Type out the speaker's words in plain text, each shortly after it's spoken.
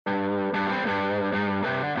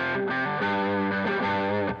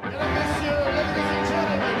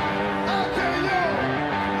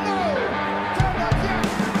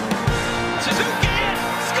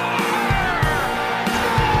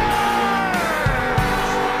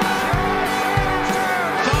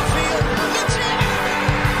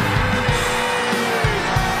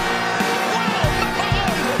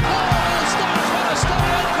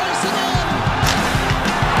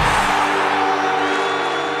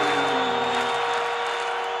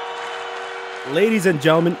Ladies and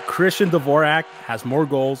gentlemen, Cristian Dvorak has more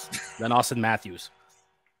goals than Austin Matthews.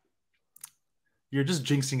 You're just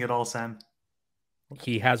jinxing it all, Sam.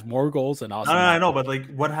 He has more goals than Austin I Matthews. know, but like,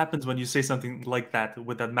 what happens when you say something like that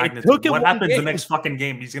with that magnitude? What happens the next fucking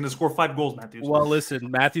game? He's going to score 5 goals, Matthews. Well, listen,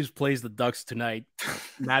 Matthews plays the Ducks tonight.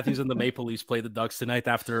 Matthews and the Maple Leafs play the Ducks tonight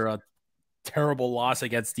after a terrible loss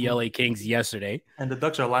against the LA Kings yesterday. And the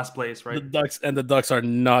Ducks are last place, right? The Ducks are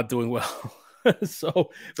not doing well.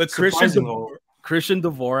 So, but Cristian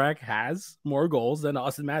Dvorak has more goals than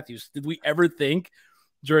Austin Matthews. Did we ever think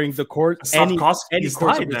during the any course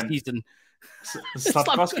of the season?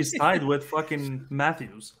 Slafkovsky's tied with fucking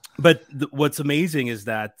Matthews. But what's amazing is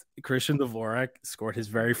that Cristian Dvorak scored his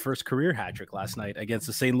very first career hat trick last night against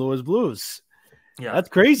the St. Louis Blues. Yeah, that's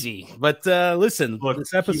crazy. But listen, look,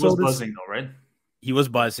 this episode he was buzzing, though, right? He was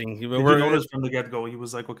buzzing. Did you notice from the get-go? He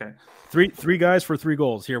was like, okay. Three guys for 3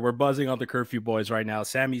 goals. Here, we're buzzing on the Curfew Boys right now.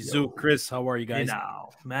 Sammy, Zook, Chris, how are you guys? Hey now.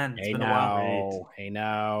 Man, it's been a while. Hey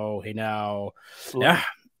now. Yeah,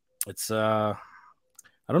 it's I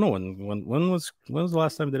don't know when was the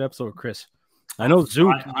last time we did an episode with Chris? I know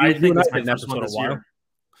Zook. I think it's my first one this year.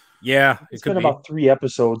 Yeah, it's been about 3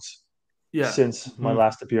 episodes since my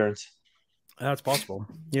last appearance. That's possible.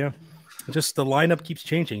 Yeah. Just the lineup keeps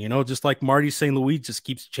changing, just like Marty St. Louis just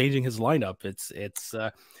keeps changing his lineup. It's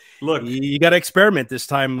look, you got to experiment this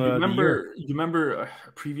time. You remember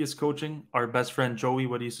previous coaching? Our best friend Joey,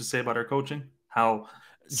 what he used to say about our coaching? How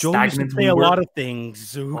Joey used to say a lot of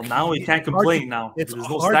things. Zook. Well, now he can't complain. Now there's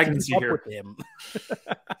no stagnancy here. With him.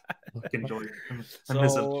 Fucking Joey, I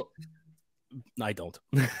miss him. I don't,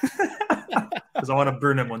 because I want to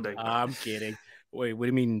burn him one day. I'm kidding. Wait, what do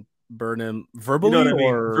you mean? Burn him verbally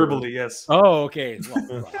or verbally? Yes. Oh, okay.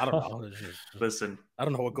 Well, I don't know. Listen, I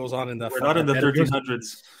don't know what goes on in that. We're not in the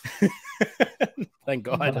 1300s. Thank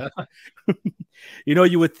God.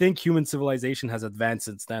 You would think human civilization has advanced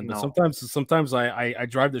since then, but sometimes I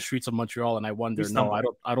drive the streets of Montreal and I wonder. No,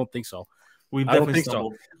 I don't think so. We definitely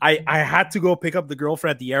stumbled. I had to go pick up the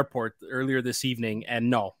girlfriend at the airport earlier this evening, and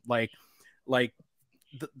no, like.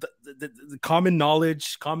 The common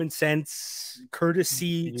knowledge, common sense,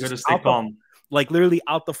 courtesy, you gotta stay calm. Like literally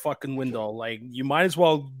out the fucking window. Like you might as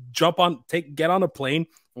well get on a plane,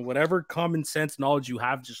 and whatever common sense knowledge you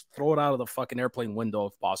have, just throw it out of the fucking airplane window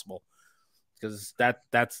if possible. Because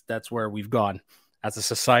that's where we've gone as a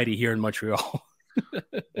society here in Montreal.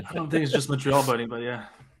 I don't think it's just Montreal, buddy, but yeah.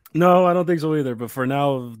 No, I don't think so either. But for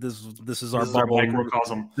now, this is our bubble.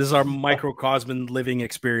 Microcosm. This is our microcosm living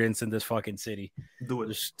experience in this fucking city. Do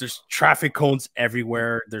it. There's traffic cones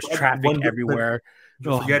everywhere. There's traffic everywhere.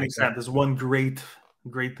 You're forgetting, Sam. There's one great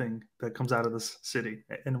thing that comes out of this city.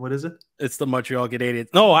 And what is it? It's the Montreal Canadiens.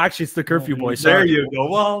 No, actually, it's the Curfew Boys. There you go.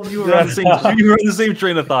 Well, you were on the same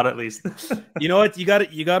train of thought, at least. You know what? You got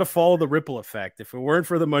to follow the ripple effect. If it weren't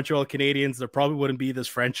for the Montreal Canadiens, there probably wouldn't be this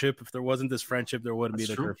friendship. If there wasn't this friendship, there wouldn't be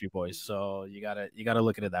the Curfew Boys. So you gotta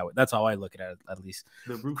look at it that way. That's how I look at it, at least.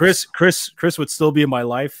 Chris would still be in my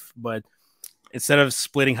life, but instead of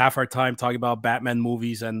splitting half our time talking about Batman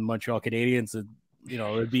movies and Montreal Canadiens,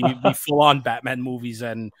 it'd be full on Batman movies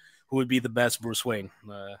and who would be the best Bruce Wayne.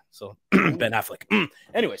 So Ben Affleck.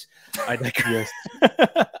 Anyways, I digress.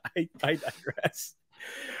 I digress.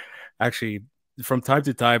 Actually, from time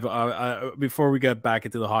to time, before we get back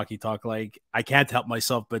into the hockey talk, like I can't help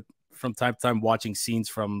myself, but from time to time watching scenes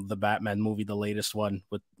from the Batman movie, the latest one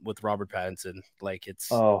with Robert Pattinson. Like it's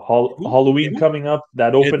Halloween coming up.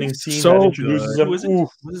 That opening scene so that introduces him. What's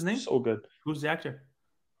his name? So good. Who's the actor?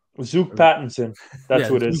 Zook Pattinson. That's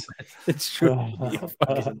who it is. It's true.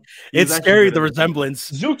 It's scary, the resemblance.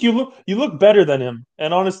 Zook, you look better than him.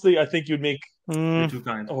 And honestly, I think you'd make. You're too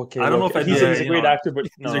kind. Okay, I don't know if he's a great actor, but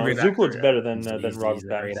Zook looks better than Robert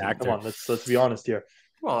Pattinson. Come on, let's be honest here.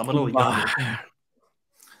 Well, I'm a little younger.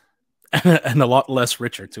 And a lot less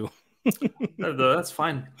richer too. That's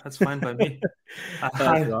fine. That's fine by me.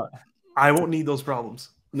 I won't need those problems.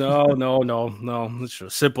 No. It's true.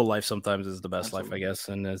 Simple life sometimes is the best life, I guess.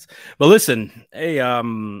 But listen, hey,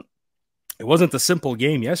 it wasn't a simple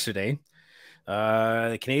game yesterday.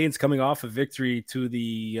 The Canadiens coming off a victory to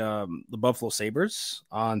the Buffalo Sabres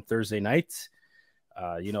on Thursday night.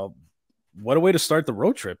 What a way to start the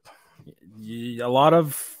road trip. A lot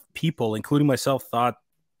of people, including myself, thought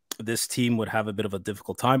this team would have a bit of a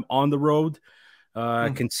difficult time on the road,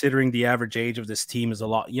 considering the average age of this team is a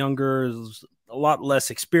lot younger, a lot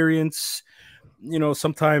less experience.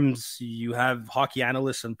 Sometimes you have hockey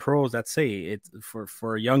analysts and pros that say it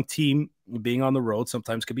for a young team being on the road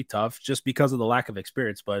sometimes could be tough just because of the lack of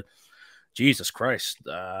experience. But Jesus Christ,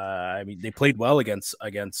 they played well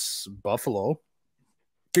against Buffalo.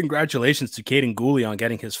 congratulations to Caden Gooley on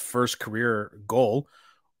getting his first career goal.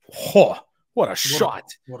 Oh, what a shot!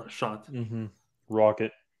 What a shot!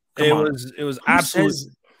 Rocket. It was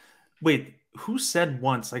absolutely. Wait, who said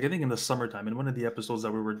once? Like I think in the summertime, in one of the episodes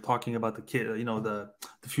that we were talking about the kid, the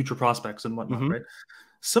future prospects and whatnot, right?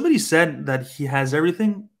 Somebody said that he has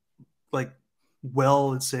everything, like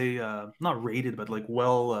let's say not rated, but like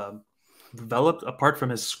developed, apart from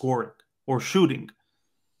his scoring or shooting.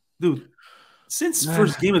 Dude, since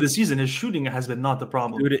first game of the season, his shooting has been not the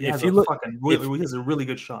problem. Dude, he has a really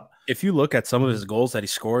good shot. If you look at some of his goals that he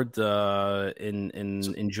scored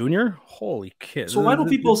in junior, holy kid! So why do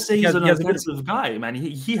people say he's an offensive guy, man?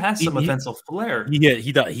 He has some offensive flair.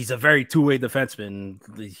 He does. He's a very two-way defenseman.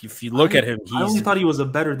 If you look at him, I only thought he was a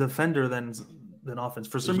better defender than offense.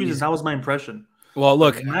 For some reason, that was my impression. Well,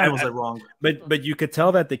 look, was I wrong? But you could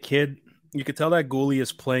tell that that Gooley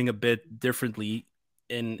is playing a bit differently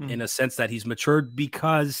in a sense that he's matured,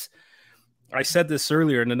 because I said this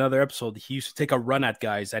earlier in another episode. He used to take a run at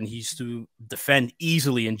guys and he used to defend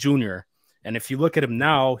easily in junior. And if you look at him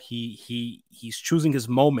now, he's choosing his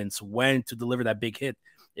moments when to deliver that big hit.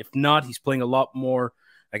 If not, he's playing a lot more,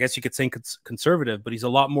 I guess you could say conservative, but he's a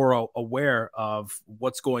lot more aware of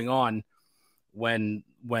what's going on when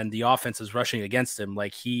the offense is rushing against him.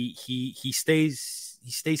 Like he stays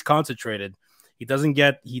concentrated. He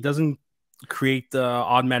doesn't create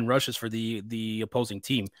odd man rushes for the opposing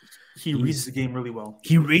team. He reads the game really well.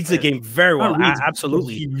 He reads the game very well.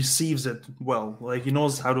 Absolutely. He receives it well. Like he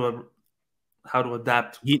knows how to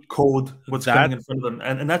adapt, code what's coming in front of them.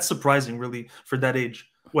 And that's surprising really for that age.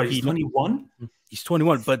 What, he's 21? He's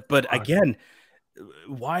 21, but again,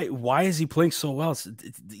 why is he playing so well?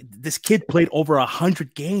 This kid played over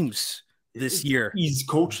 100 games this year. He's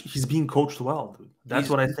being coached well, dude. That's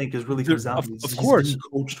what I think is really comes down. Of course, he's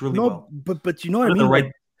being coached really well. But you know what I mean? The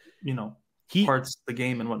right, parts of the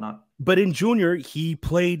game and whatnot. But in junior, he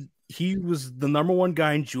was the number one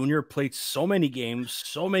guy in junior, played so many games,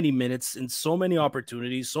 so many minutes, and so many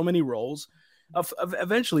opportunities, so many roles.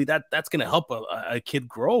 Eventually, that's going to help a kid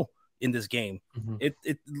grow in this game.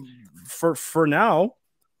 For now,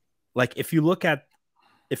 like if you look at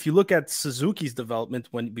Suzuki's development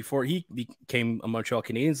before he became a Montreal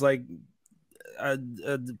Canadiens, like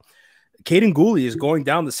Caden Gooley is going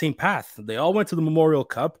down the same path. They all went to the Memorial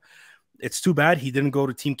Cup. It's too bad he didn't go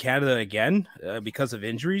to Team Canada again because of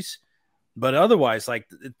injuries. But otherwise, like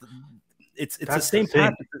it's the same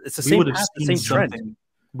path. It's the same path, the same trend.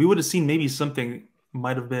 We would have seen maybe something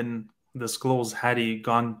might have been disclosed had he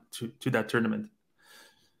gone to that tournament.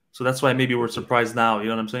 So that's why maybe we're surprised now. You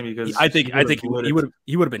know what I'm saying? Because I think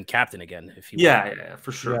he would have been captain again if he. Yeah,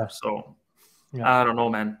 for sure. Yeah. So I don't know,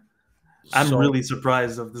 man. I'm really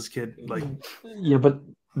surprised of this kid. Like, yeah, but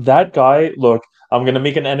that guy. Look, I'm gonna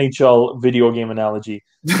make an NHL video game analogy.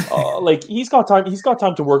 Like he's got time. He's got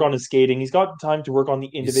time to work on his skating. He's got time to work on the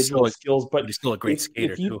individual skills. But he's still a great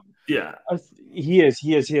skater too. Yeah, he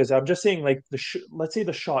is. I'm just saying, like let's say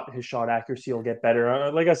his shot accuracy will get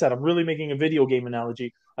better. Like I said, I'm really making a video game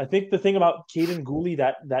analogy. I think the thing about Caden Gooley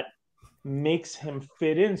that makes him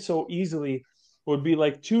fit in so easily would be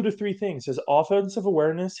like 2 to 3 things: his offensive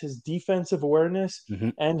awareness, his defensive awareness,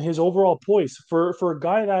 and his overall poise. For a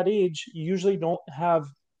guy that age, you usually don't have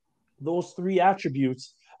those 3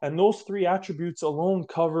 attributes, and those 3 attributes alone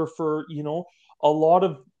cover for a lot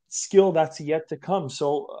of skill that's yet to come.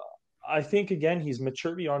 So I think again he's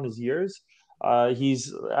mature beyond his years.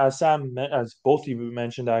 He's, as both of you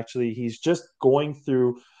mentioned, actually, he's just going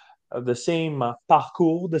through the same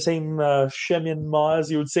parcours, the same cheminement, as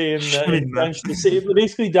you would say in French.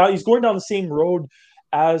 Basically, he's going down the same road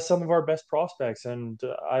as some of our best prospects, and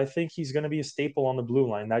I think he's going to be a staple on the blue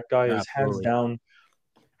line. That guy is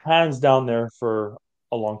hands down there for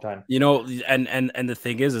a long time. And the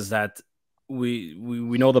thing is that we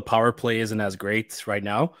know the power play isn't as great right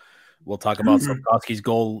now. We'll talk about Slafkovsky's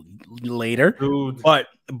goal later, but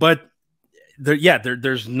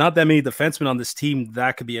there's not that many defensemen on this team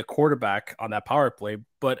that could be a quarterback on that power play,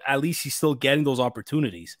 but at least he's still getting those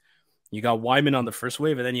opportunities. You got Wyman on the first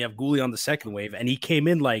wave, and then you have Gooley on the second wave, and he came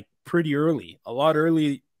in like pretty early, a lot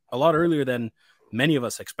earlier than many of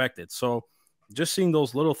us expected. So just seeing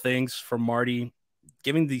those little things from Marty,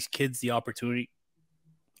 giving these kids the opportunity,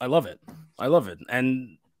 I love it.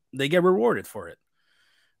 And they get rewarded for it.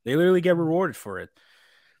 They literally get rewarded for it.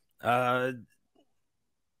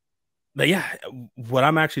 But yeah, what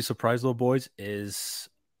I'm actually surprised, though, boys, is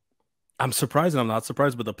I'm surprised and I'm not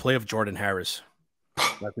surprised with the play of Jordan Harris.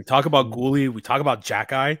 Like we talk about Gooley, we talk about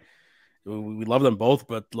Jack-Eye. We love them both,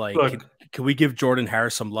 but like, can we give Jordan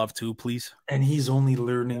Harris some love too, please? And he's only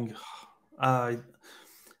learning. I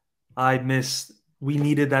miss We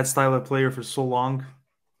needed that style of player for so long.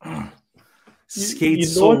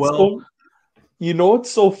 Skates so well. You know what's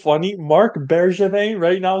so funny? Marc Bergevin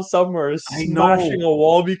right now somewhere is smashing a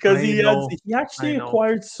wall because he actually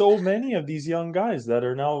acquired so many of these young guys that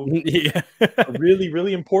are now really,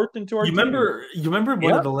 really important to our team. You remember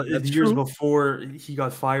one of the years before he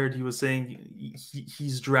got fired, he was saying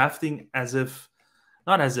he's drafting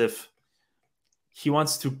not as if he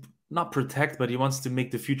wants to not protect, but he wants to make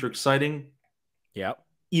the future exciting. Yeah.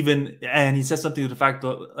 And he said something to the fact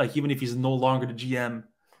that, like, even if he's no longer the GM,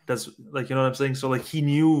 that's like, you know what I'm saying? So like he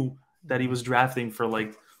knew that he was drafting for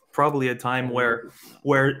like probably a time where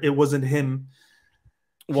it wasn't him.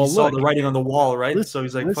 Well, he saw the writing on the wall, right? So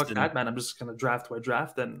he's like, fuck that, man. I'm just gonna draft who I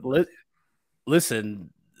draft. And listen,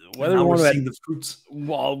 whether we're seeing the fruits.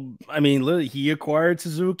 Well, I mean, he acquired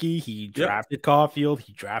Suzuki, he drafted Caufield,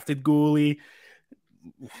 he drafted Gooley.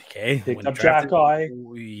 Okay, picked up Jack-Eye.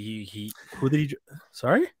 Who did he?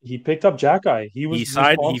 Sorry, he picked up Jack-Eye. He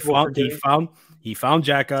found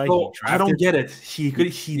Jack-Eye. So I don't get it. He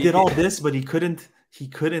did all this, but he couldn't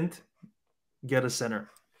get a center.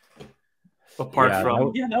 Apart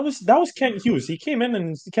from that was Kent Hughes. He came in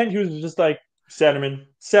and Kent Hughes was just like centerman.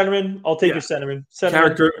 I'll take your centerman.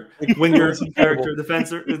 Character, winger, character,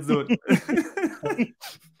 defender. Let's do it.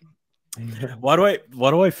 Why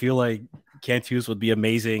do I feel like Kent Hughes would be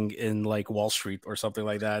amazing in like Wall Street or something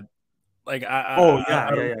like that? Like,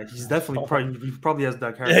 he's definitely he probably has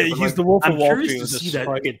that character. Yeah, he's the Wolf of Wall Street. To see that.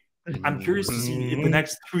 I'm curious to see in the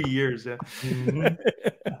next 3 years. Yeah,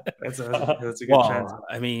 that's a good chance.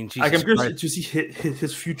 I mean, I'm curious to see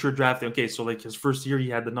his future drafting. Okay, so like his first year, he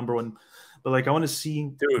had the number one, but like I want to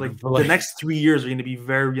see the next 3 years are going to be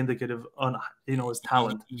very indicative on his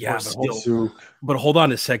talent. Yeah, but hold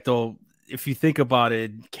on a sec though. If you think about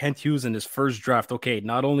it, Kent Hughes in his first draft, okay,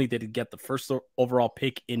 not only did he get the first overall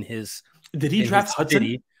pick in his... Did he draft Hudson?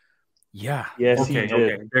 City, yeah. Yes, okay,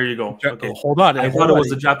 there you go. Okay. Hold on. I thought it was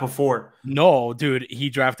the draft before. No, dude, he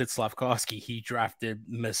drafted Slafkovsky. He drafted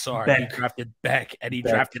Massar. He drafted Beck. And he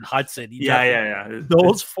drafted Hudson.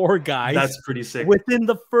 Those four guys. That's pretty sick. Within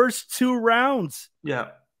the first 2 rounds.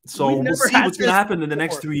 Yeah. So we'll see what's going to happen in the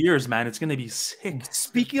next 3 years, man. It's going to be sick.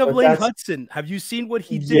 Speaking of Lane Hudson, have you seen what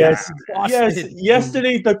he did? Yes.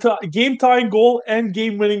 Yesterday, the game-tying goal and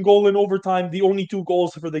game-winning goal in overtime, the only 2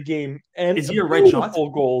 goals for the game. And is he a right shot?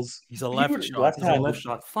 Goals. He's a left shot. He's a left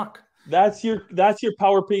shot. Fuck. That's your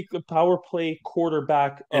power play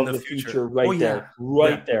quarterback of the future right there.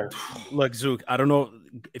 Right there. Look, Zook, I don't know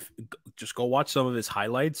if just go watch some of his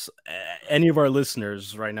highlights. Any of our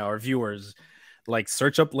listeners right now, our viewers, like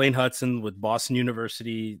search up Lane Hudson with Boston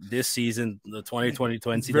University this season, the 2020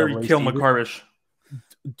 NCAA. Very Kill McCarrish.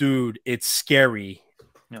 Dude, it's scary.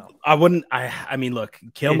 No. I mean, look,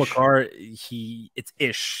 Kill McCarr, it's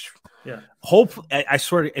ish. Yeah. I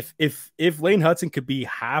swear, if Lane Hudson could be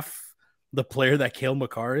half the player that Kill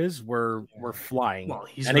McCarr is, we're flying. Well,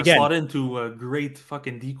 he's gonna slot into a great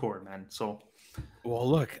fucking decor, man. So, well,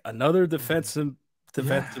 look, another defensive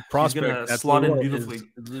prospect that's slot in beautifully.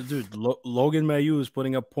 Dude, Logan Mailloux is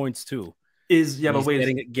putting up points too. He's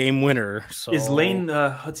getting a game winner. So is Lane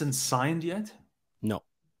Hudson signed yet? No.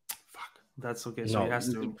 Fuck. That's okay. So he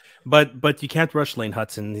has to. But you can't rush Lane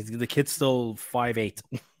Hudson. The kid's still 5'8".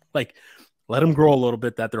 Like, let him grow a little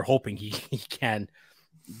bit. That they're hoping he can.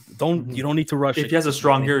 You don't need to rush. If he has a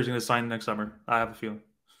strong year, he's going to sign next summer. I have a feeling.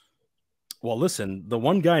 Well, listen, the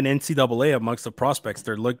one guy in NCAA amongst the prospects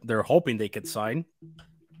they're hoping they could sign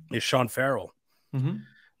is Sean Farrell. Mm-hmm.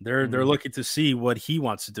 They're looking to see what he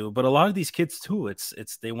wants to do. But a lot of these kids too, it's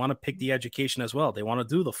they want to pick the education as well. They want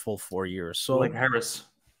to do the full 4 years. So like Harris.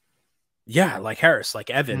 Yeah, like Harris, like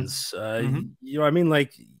Evans. You know what I mean?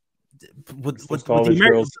 Like with the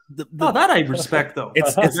Americans, that I respect though.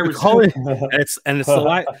 It's the college, and it's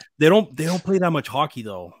the they don't play that much hockey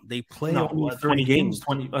though. They play only 30 games,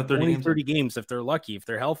 30 games if they're lucky, if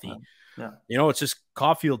they're healthy. Yeah. You know, it's just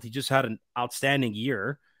Caufield. He just had an outstanding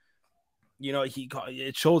year. You know,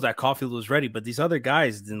 it shows that Caufield was ready, but these other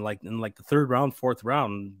guys in like the 3rd round, 4th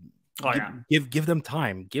round. Give them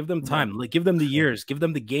time. Give them time. Like give them the years. Give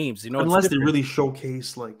them the games. You know, unless they really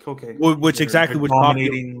showcase, like which exactly what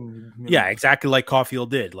dominating. Exactly like Caufield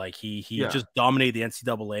did. Like he just dominated the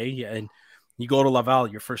NCAA, and you go to Laval,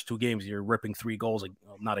 your first 2 games, you're ripping 3 goals. Like,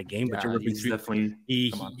 not a game, but you're ripping 3. Definitely.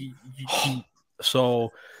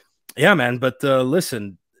 So, yeah, man. But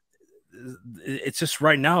listen, it's just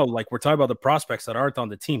right now. Like we're talking about the prospects that aren't on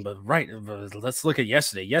the team, but let's look at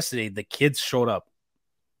yesterday. Yesterday, the kids showed up.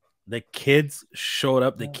 The kids showed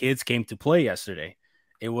up. The kids came to play yesterday.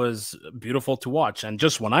 It was beautiful to watch. And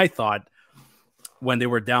just when I thought, when they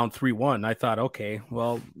were down 3-1, I thought, okay,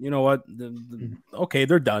 well, you know what? Okay,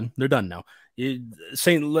 they're done. They're done now.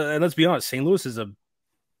 Let's be honest, St. Louis is a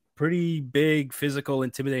pretty big, physical,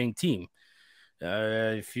 intimidating team.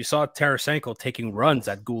 If you saw Tarasenko taking runs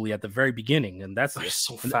at Goulet at the very beginning, and that's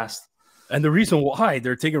so fast. And the reason why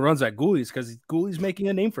they're taking runs at Goulet is because Goulet's making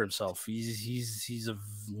a name for himself. He's a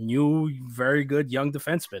new, very good young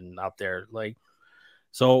defenseman out there. Like,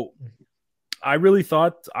 so I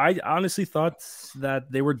honestly thought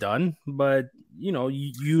that they were done, but you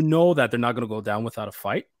know that they're not going to go down without a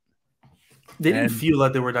fight. They didn't feel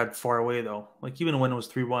like they were that far away though. Like even when it was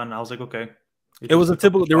 3-1, I was like, okay. It was a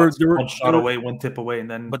typical. They were one shot away, one tip away, and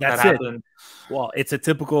then but that's that it. happened. Well, it's a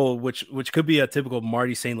typical, which could be a typical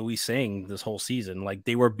Marty St. Louis saying this whole season. Like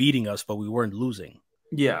they were beating us, but we weren't losing.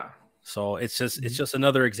 Yeah. So it's just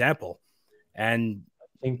another example. And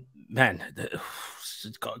man,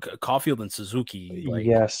 Caufield and Suzuki. Like,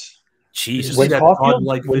 yes. Jesus.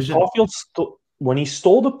 When he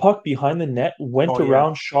stole the puck behind the net, went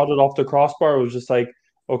around, shot it off the crossbar, it was just like,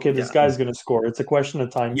 okay, this guy's going to score. It's a question of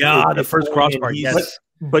time. Yeah, the first crossbar, yes.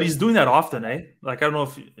 But he's doing that often, eh? Like, I don't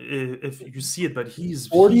know if you see it, but he's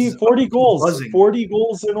 40 goals. Buzzing. 40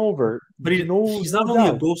 goals and over. But he's not only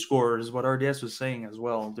a goal scorer, is what RDS was saying as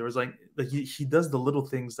well. There was like he does the little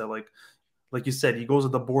things that like you said, he goes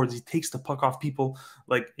at the boards, he takes the puck off people,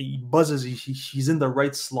 like he buzzes, he's in the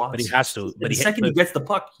right slot. But he has to. But the second he gets the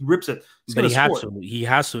puck, he rips it. But he has to. He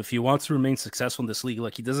has to if he wants to remain successful in this league.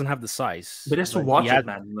 Like he doesn't have the size. But he has to watch it,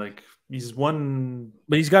 man. Like he's one.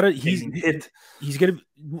 But he's got to. He's gonna.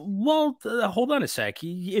 Well, hold on a sec.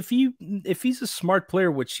 If he's a smart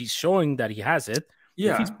player, which he's showing that he has it.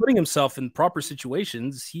 Yeah. If he's putting himself in proper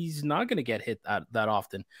situations, he's not going to get hit that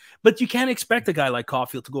often. But you can't expect a guy like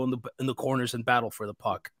Caufield to go in the corners and battle for the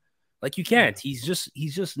puck. Like you can't. He's just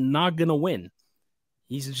not going to win.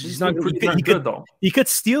 He's not good though. He could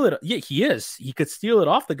steal it. Yeah, he is. He could steal it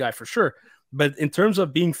off the guy for sure. But in terms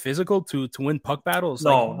of being physical to win puck battles,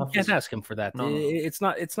 you can't ask him for that. No. It's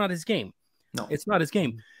not his game. No, it's not his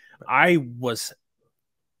game. I was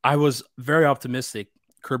very optimistic.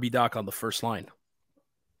 Kirby Dach on the first line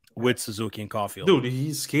with Suzuki and Caufield. Dude,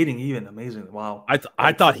 he's skating even amazing. Wow.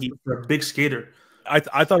 I thought a big skater. I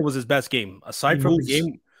thought it was his best game. Aside from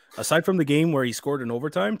the game where he scored in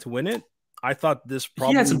overtime to win it, I thought this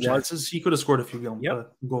probably he had some chances. He could have scored a few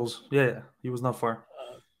goals. Yeah. He was not far.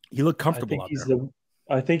 He looked comfortable out there.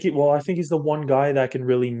 I think he's the one guy that can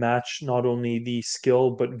really match not only the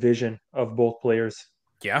skill but vision of both players.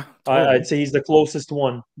 Yeah, totally. I'd say he's the closest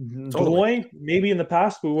one. Totally. Dvorak, maybe in the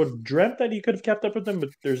past we would have dreamt that he could have kept up with him, but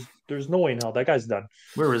there's no way now. That guy's done.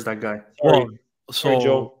 Where is that guy? Sorry,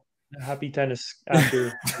 Joe. Happy tennis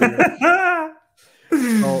after.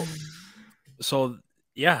 So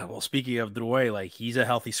yeah. Well, speaking of Dvorak, like he's a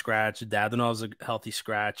healthy scratch. Dadonov's a healthy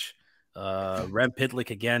scratch. Rem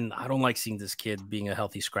Pitlick again. I don't like seeing this kid being a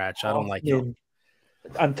healthy scratch. I don't like him.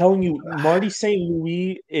 I'm telling you, Marty St.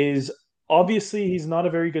 Louis is. Obviously, he's not a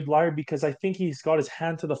very good liar because I think he's got his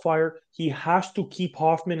hand to the fire. He has to keep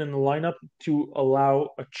Hoffman in the lineup to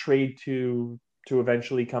allow a trade to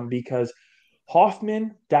eventually come because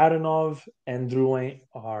Hoffman, Dadonov, and Drouin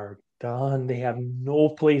are done. They have no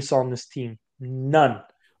place on this team. None.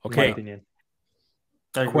 Okay. In my opinion.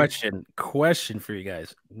 Question for you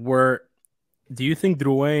guys. Do you think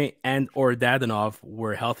Drouin and or Dadonov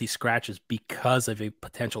were healthy scratches because of a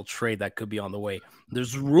potential trade that could be on the way?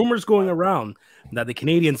 There's rumors going around that the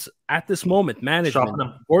Canadiens at this moment, management,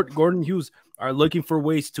 Gordon Hughes, are looking for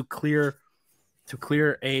ways to clear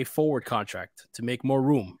a forward contract to make more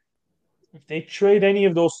room. If they trade any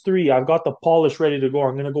of those three, I've got the polish ready to go.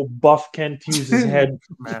 I'm gonna go buff Kent Hughes' head.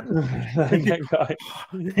 That guy.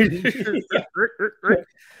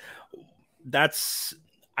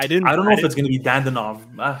 I don't know if it's going to be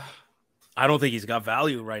Dadonov. I don't think he's got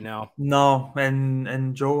value right now. No,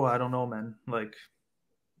 and Joe, I don't know, man. Like,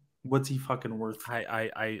 what's he fucking worth? I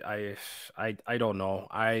don't know.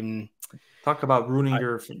 Talk about ruining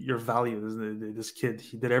your value. This kid,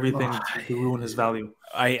 he did everything to ruin his value.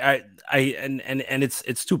 And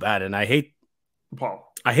it's too bad, and I hate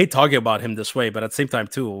talking about him this way, but at the same time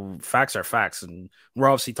too, facts are facts, and we're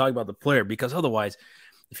obviously talking about the player because otherwise.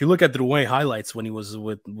 If you look at Drouin highlights when he was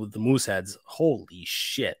with the Mooseheads, holy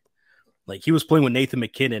shit. Like, he was playing with Nathan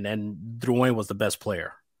McKinnon, and Drouin was the best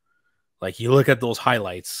player. Like, you look at those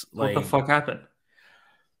highlights. Like, what the fuck happened?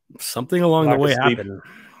 Something along the way happened.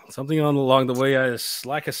 Something along the way,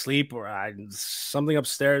 lack of sleep, or something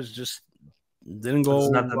upstairs just didn't go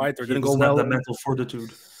right or didn't go well. The mental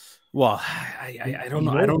fortitude. Well, I don't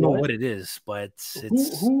know. I don't know what it is, but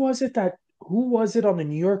it's... Who was it that... who was it on the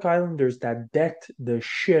New York Islanders that decked the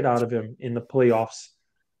shit out of him in the playoffs?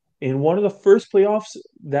 In one of the first playoffs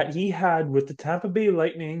that he had with the Tampa Bay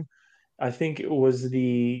Lightning, I think it was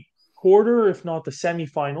the quarter, if not the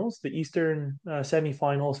semifinals, the Eastern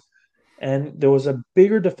semifinals. And there was a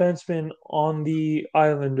bigger defenseman on the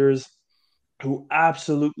Islanders who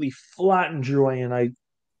absolutely flattened Joy.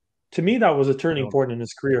 To me, that was a turning point in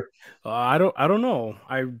his career. I don't know.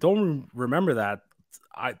 I don't remember that.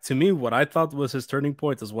 To me, what I thought was his turning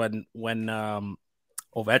point is when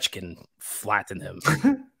Ovechkin flattened him.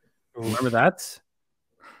 Remember that?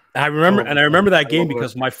 I remember that game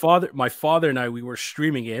because my father and I, we were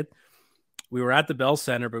streaming it. We were at the Bell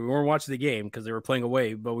Center, but we weren't watching the game because they were playing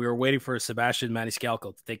away. But we were waiting for Sebastian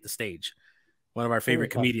Maniscalco to take the stage, one of our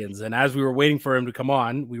favorite comedians. And as we were waiting for him to come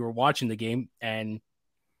on, we were watching the game, and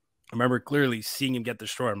I remember clearly seeing him get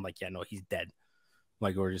destroyed. I'm like, yeah, no, he's dead. I'm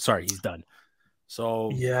like, sorry, he's done.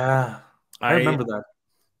 So yeah, I remember that.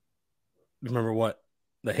 Remember what?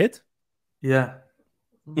 The hit? Yeah.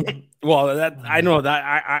 Well, that I know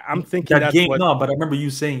that I'm thinking that game. No, but I remember you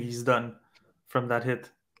saying he's done from that hit.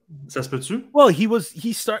 Well,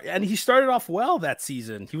 he started off well that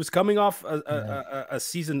season. He was coming off a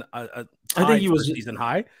season. I think he was season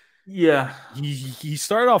high. Yeah, he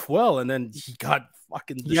started off well, and then he got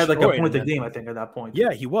fucking destroyed. He had like a point a game, I think, at that point.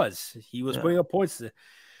 Yeah, he was putting up points.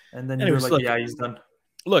 And then you were like, yeah, he's done.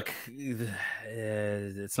 Look,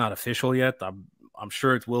 it's not official yet. I'm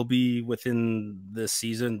sure it will be within this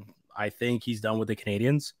season. I think he's done with the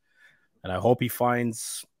Canadiens, and I hope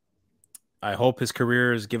his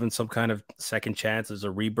career is given some kind of second chance. There's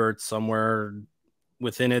a rebirth somewhere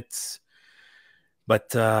within it.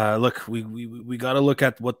 But look, we got to look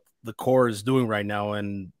at what the core is doing right now.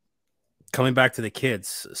 And coming back to the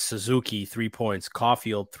kids, Suzuki, 3 points,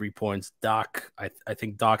 Caufield, 3 points, Doc, I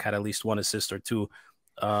think Doc had at least 1 assist or 2.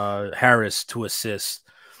 Harris, 2 assists.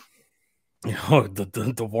 You know, the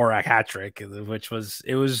Dvorak hat trick, which was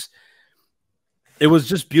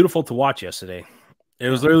just beautiful to watch yesterday. It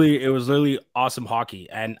was literally awesome hockey,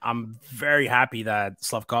 and I'm very happy that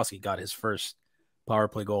Slafkovsky got his first power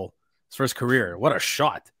play goal, his first career. What a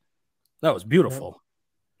shot! That was beautiful.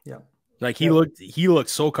 Yeah, like he looked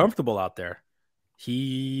so comfortable out there.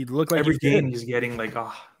 He looked like every game he's getting like,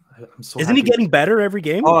 oh, I'm so. Isn't he getting better every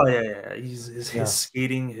game? Oh yeah. His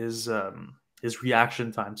skating, his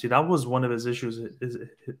reaction time. See, that was one of his issues.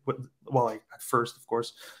 Like at first, of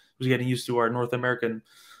course, he was getting used to our North American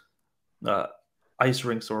ice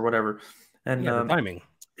rinks or whatever, and timing.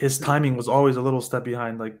 His timing was always a little step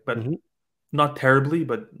behind, but not terribly,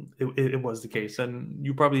 but it was the case. And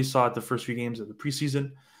you probably saw it the first few games of the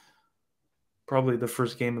preseason, probably the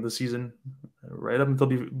first game of the season, right up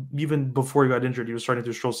until even before he got injured, he was starting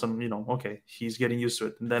to show some, okay, he's getting used to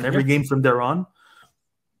it. And then every game from there on,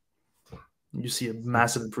 you see a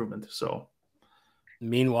massive improvement. So,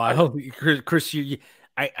 meanwhile, Chris,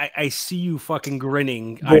 I see you fucking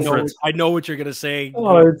grinning. I know what you're gonna say.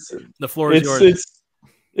 Oh, the floor is yours.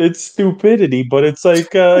 It's stupidity, but it's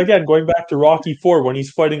like again going back to Rocky IV when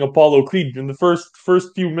he's fighting Apollo Creed. In the first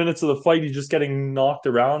few minutes of the fight, he's just getting knocked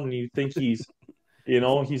around, and you think he's,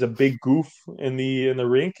 he's a big goof in the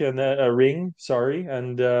rink and ring. Sorry,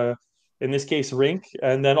 and in this case, rink.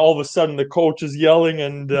 And then all of a sudden, the coach is yelling,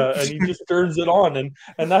 and he just turns it on,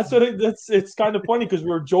 and that's what it's kind of funny because we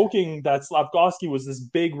were joking that Slafkovsky was this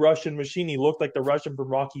big Russian machine. He looked like the Russian from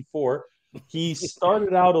Rocky IV. He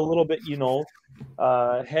started out a little bit,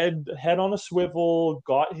 head on a swivel,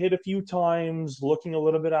 got hit a few times, looking a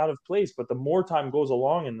little bit out of place. But the more time goes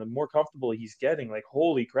along and the more comfortable he's getting, like,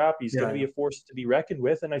 holy crap, he's going to be a force to be reckoned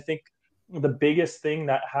with. And I think the biggest thing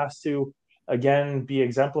that has to, again, be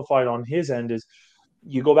exemplified on his end is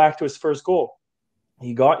you go back to his first goal.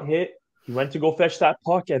 He got hit. He went to go fetch that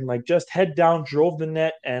puck and just head down, drove the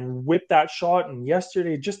net and whipped that shot. And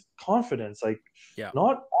yesterday, just confidence,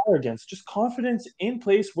 not arrogance, just confidence in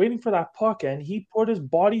place, waiting for that puck. And he put his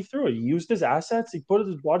body through it. He used his assets. He put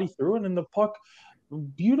his body through it, and the puck,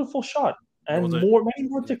 beautiful shot. And many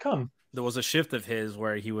more to come. There was a shift of his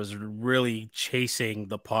where he was really chasing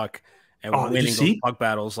the puck and winning those puck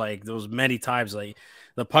battles. Like, there was many times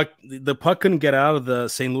the puck couldn't get out of the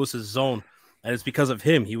St. Louis's zone. And it's because of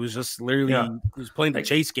him. He was just literally he was playing the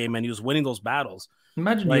chase game, and he was winning those battles.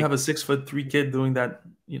 Imagine you have a 6'3" kid doing that,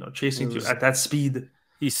 chasing at that speed.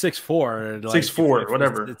 He's 6'4", 6'4",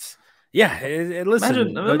 whatever.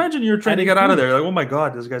 Listen. Imagine you're trying to get out of there. Like, oh my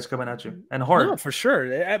god, this guy's coming at you, and hard. No, for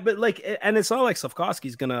sure. But and it's not like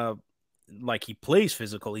Slafkovsky's gonna he plays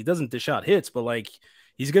physical. He doesn't dish out hits, but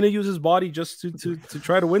he's gonna use his body just to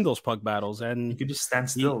try to win those puck battles. And you can just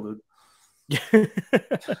stand still, dude.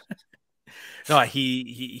 No,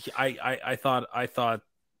 I thought,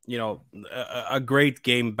 you know, a great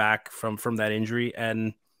game back from that injury,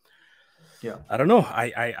 and yeah, I don't know.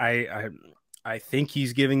 I think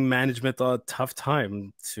he's giving management a tough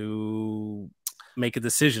time to make a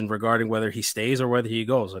decision regarding whether he stays or whether he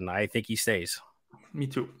goes, and I think he stays. me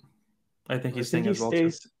too. I think I he's think staying he as well too.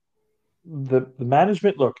 stays. The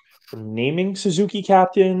management, look, from naming Suzuki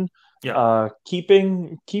captain, Yeah, keep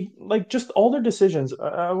like just all their decisions.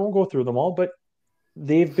 I won't go through them all, but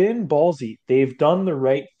they've been ballsy. They've done the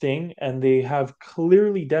right thing, and they have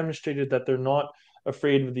clearly demonstrated that they're not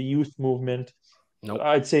afraid of the youth movement. Nope.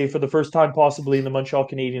 I'd say for the first time possibly in the Montreal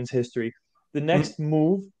Canadiens history. The next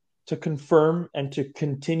move to confirm and to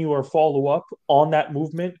continue or follow up on that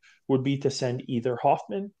movement would be to send either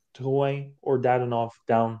Hoffman, Drouin, or Dadonov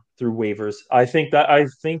down through waivers. I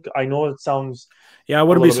know it sounds Yeah, I a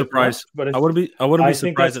wouldn't be little bit nuts, surprised. but I wouldn't be I think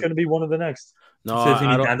surprised. that's going to be one of the next. No, says he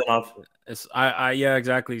I needs don't. Antonov. Yeah,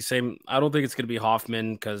 exactly. Same. I don't think it's going to be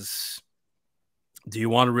Hoffman, because do you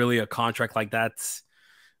want really a contract like that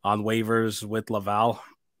on waivers with Laval?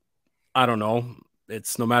 I don't know.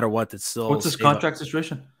 It's no matter what. It's still What's his contract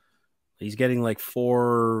situation? He's getting like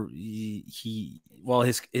four.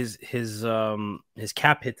 His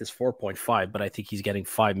cap hit is 4.5, but I think he's getting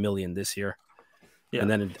 5 million this year. Yeah.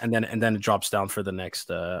 And then it drops down for the next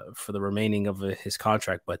for the remaining of his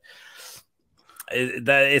contract. But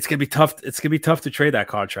it's gonna be tough. It's gonna be tough to trade that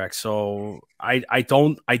contract. So I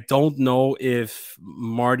don't know if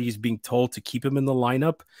Marty's being told to keep him in the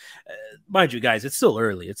lineup. Mind you, guys, it's still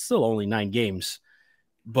early. It's still only 9 games,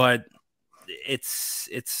 but I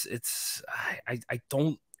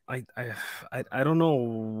don't know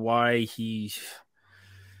why he.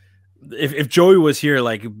 If Joey was here,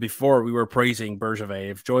 like before we were praising Bergevin,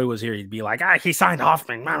 if Joey was here, he'd be like, he signed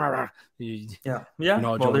Hoffman. Yeah. You know,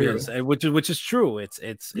 well, Joey is, which is true. It's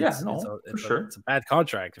sure. It's a bad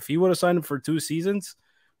contract. If he would have signed him for 2 seasons,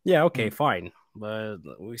 yeah, okay, fine. But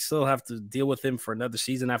we still have to deal with him for another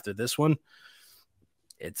season after this one.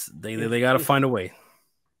 They got to find a way.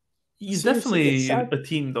 He's definitely a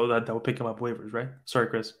team though that will pick him up waivers, right? Sorry,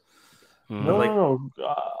 Chris. No.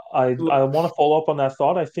 I want to follow up on that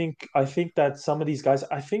thought. I think that some of these guys.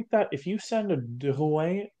 I think that if you send a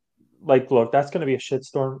Drouin, like, look, that's going to be a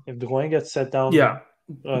shitstorm if Drouin gets set down.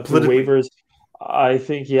 Through waivers. I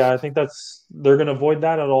think they're going to avoid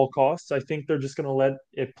that at all costs. I think they're just going to let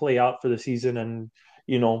it play out for the season, and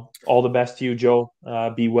all the best to you, Joe.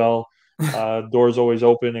 Be well. Doors always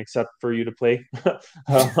open, except for you to play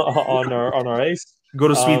on our ice. Go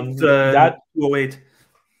to Suite 208.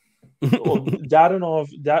 Dadonov,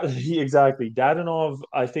 exactly. Dadonov,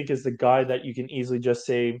 I think, is the guy that you can easily just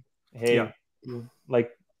say, hey,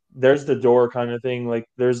 like, there's the door kind of thing. Like,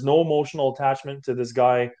 there's no emotional attachment to this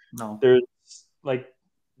guy. No, there's like,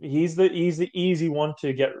 he's the easy one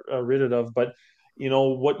to get rid of. But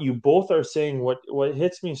what you both are saying, what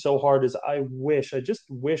hits me so hard is I just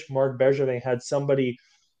wish Marc Bergevin had somebody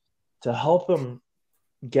to help him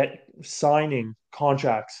get signing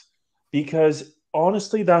contracts, because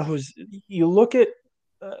honestly, that was, you look at,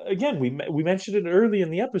 again, we mentioned it early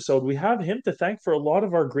in the episode, we have him to thank for a lot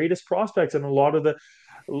of our greatest prospects, and a lot of the,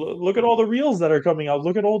 look at all the reels that are coming out,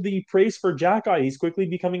 look at all the praise for Jackeye, he's quickly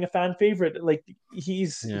becoming a fan favorite. Like, he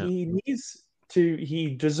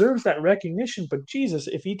deserves that recognition. But Jesus,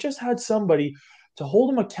 if he just had somebody to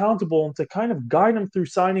hold him accountable and to kind of guide him through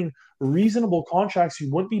signing reasonable contracts, we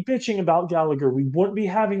wouldn't be bitching about Gallagher, we wouldn't be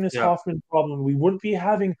having this Hoffman problem, we wouldn't be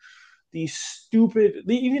having these stupid,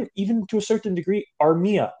 even to a certain degree,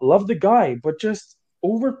 Armia, love the guy, but just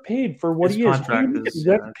overpaid for what he is.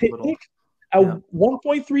 At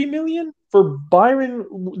 1.3 million for Byron,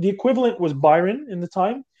 the equivalent was Byron in the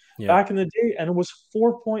time back in the day, and it was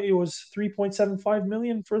 3.75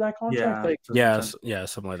 million for that contract.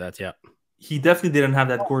 Something like that. Yeah, he definitely didn't have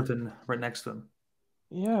that Gorton right next to him.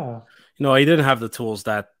 Yeah. No, he didn't have the tools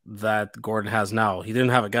that Gordon has now. He didn't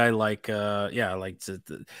have a guy like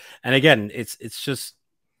and again, it's just,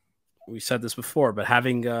 we said this before, but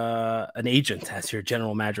having an agent as your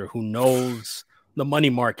general manager who knows the money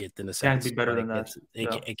market, in a sense, can't be better than that.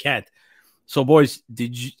 It can't. So, boys,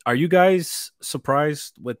 are you guys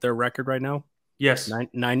surprised with their record right now? Yes.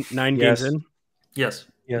 Nine games in. Yes.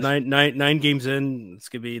 Nine games in.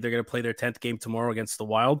 They're gonna play their 10th game tomorrow against the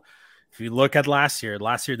Wild. If you look at last year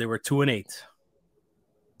they were 2-8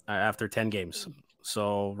 after 10 games.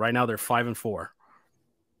 So right now they're 5-4.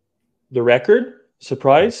 The record,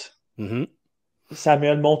 surprise. Mm-hmm.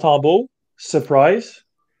 Samuel Montembeault, surprise.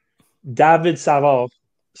 David Savard,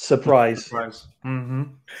 Surprise. Mm-hmm.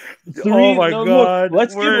 Oh my God.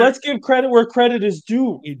 Look, let's give credit where credit is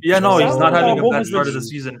due. Yeah, no, he's not having a bad start of the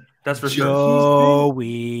season. That's for sure.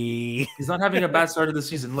 Joey. He's not having a bad start of the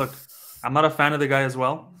season. Look, I'm not a fan of the guy as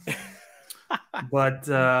well. But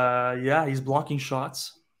yeah, he's blocking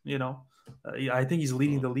shots. You know, I think he's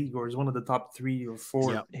leading the league, or he's one of the top 3 or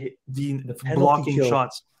 4 blocking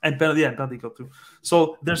shots and penalty kill too.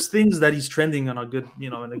 So there's things that he's trending on a good,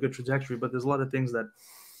 in a good trajectory. But there's a lot of things that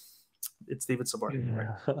it's David Savard. Right?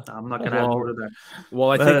 I'm not going to add more to that.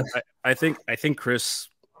 Well, I think Chris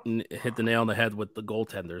hit the nail on the head with the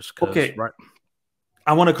goaltenders. Okay, right.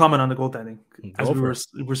 I want to comment on the goaltending as we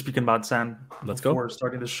were speaking about Sam. Let's go. Before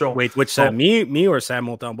starting the show. Wait, which Sam? Me or Sam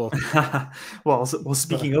Montembeault? well,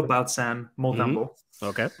 speaking about Sam Montembeault.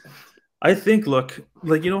 Okay. I think, look,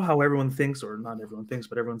 like, how everyone thinks, or not everyone thinks,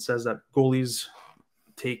 but everyone says that goalies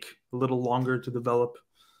take a little longer to develop.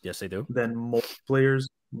 Yes, they do. Than most players,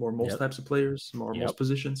 or most types of players, or most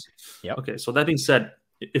positions. Yeah. Okay, so that being said,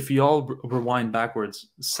 if you all rewind backwards,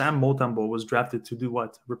 Sam Montembeault was drafted to do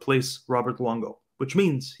what? Replace Robert Luongo, which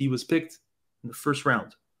means he was picked in the first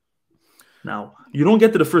round. Now, you don't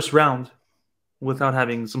get to the first round without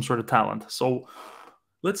having some sort of talent. So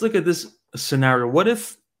let's look at this scenario. What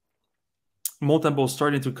if Montembeault is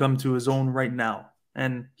starting to come to his own right now,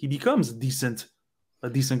 and he becomes a decent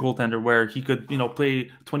goaltender where he could,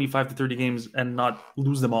 play 25 to 30 games and not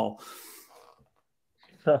lose them all?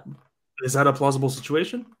 Is that a plausible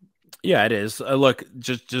situation? Yeah, it is. Look,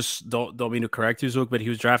 just don't mean to correct you, Zook, but he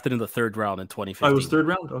was drafted in the 3rd round in 2015. Oh, it was 3rd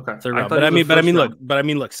round. Okay, 3rd round. But I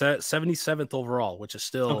mean, look, 77th overall, which is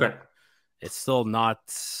still okay. It's still not.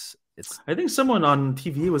 I think someone on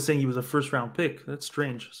TV was saying he was a 1st round pick. That's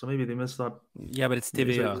strange. So maybe they missed up. Yeah, but it's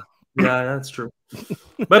TV. Yeah, that's true.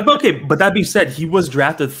 but okay. But that being said, he was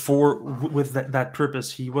drafted with that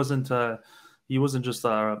purpose. He wasn't just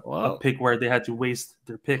a pick where they had to waste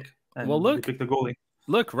their pick. And they pick the goalie.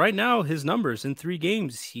 Look, right now his numbers in 3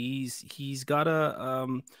 games, he's got a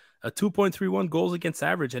 2.31 goals against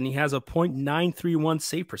average, and he has a .931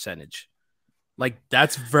 save percentage. Like,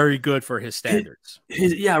 that's very good for his standards.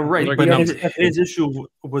 Right. But his issue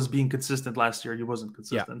was being consistent last year. He wasn't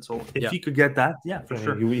consistent. So if he could get that, for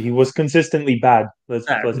sure. He was consistently bad.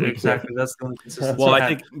 Exactly. That's the only consistency. Well,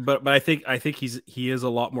 I think he is a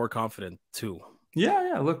lot more confident too.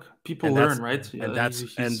 Yeah. Look, people learn, right? And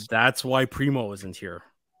that's why Primo isn't here.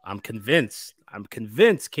 I'm convinced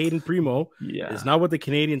Caden Primo is not with the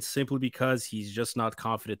Canadiens simply because he's just not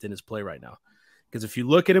confident in his play right now. Because if you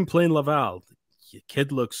look at him playing Laval, the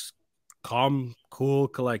kid looks calm, cool,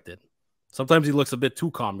 collected. Sometimes he looks a bit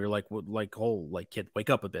too calm. You're like, kid, wake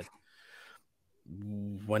up a bit.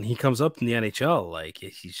 When he comes up in the NHL,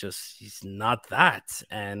 he's not that.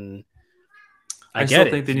 And I still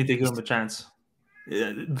think they need to give him a chance.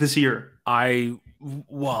 This year,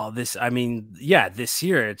 this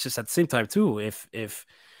year. It's just at the same time too. If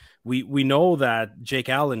we know that Jake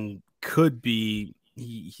Allen could be,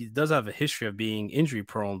 he does have a history of being injury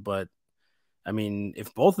prone, but I mean,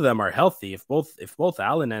 if both of them are healthy, if both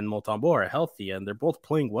Allen and Montembeault are healthy and they're both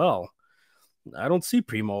playing well, I don't see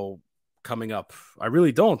Primo coming up. I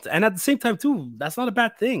really don't. And at the same time too, that's not a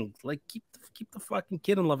bad thing. Like, keep the fucking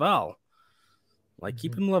kid in Laval. Like,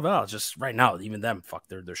 keep him in Laval. Just right now, even them,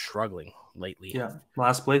 they're struggling lately. Yeah,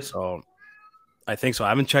 last place. So I think so. I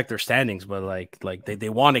haven't checked their standings, but they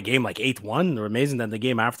won a game 8-1. They're amazing. Then the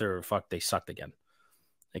game after, they sucked again.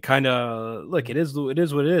 It kind of it is what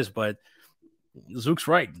it is. But Zook's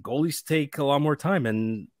right. Goalies take a lot more time.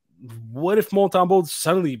 And what if Montembeault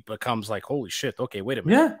suddenly becomes holy shit? Okay, wait a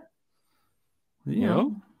minute. Yeah, you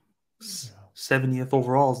know. 70th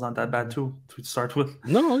overall is not that bad too to start with.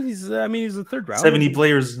 No, he's the 3rd round. 70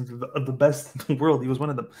 players of the best in the world. He was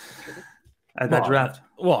one of them at that draft.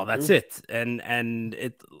 Well, that's it. And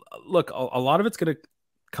it look, a lot of it's gonna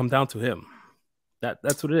come down to him.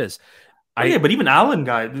 That's what it is. But even Allen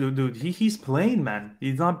guy, dude, he's playing, man.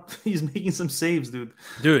 He's making some saves, dude.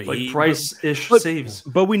 Price-ish saves.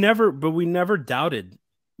 But we never doubted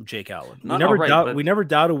Jake Allen. We never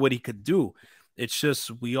doubted what he could do. It's just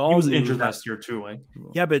he was injured last year too, right?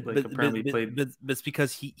 Yeah, but it's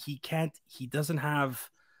because he doesn't have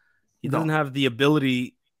the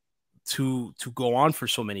ability to go on for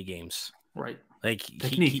so many games. Right.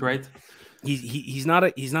 Technique, right? He's not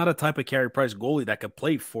a type of carry price goalie that could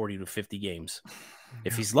play 40 to 50 games.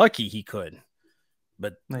 If he's lucky, he could.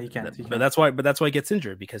 But no, he can't. But that's why he gets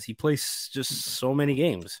injured, because he plays just so many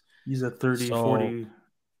games. He's a 40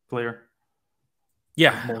 player.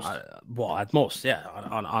 Yeah, at most, yeah,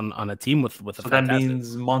 on a team with a. So that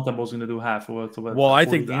means Montembeault's going to do half. I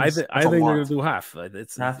think they're going to do half.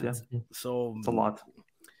 It's half. It's a lot.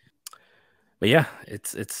 But yeah,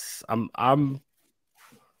 it's I'm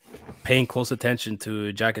paying close attention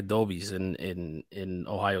to Jack Adobe's in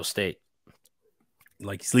Ohio State.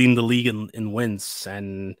 Like he's leading the league in wins,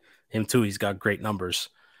 and him too. He's got great numbers.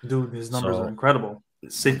 Dude, his numbers are incredible.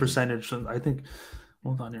 Save percentage, I think.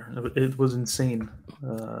 Hold on here, it was insane.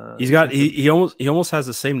 He almost has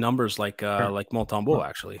the same numbers like Montembeault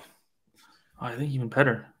actually. I think even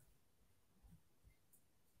better.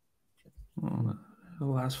 The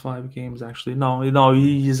last 5 games, actually, no,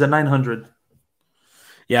 he's at 900.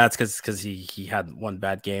 Yeah, it's because he had one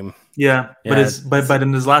bad game. Yeah, but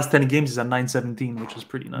in his last 10 games, he's at 917, which is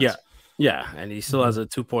pretty nice. Yeah, and he still has a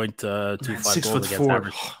 2.25 goals against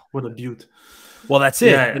average. What a beaut. Well, that's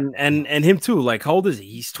it. Yeah. And him too. Like, how old is he?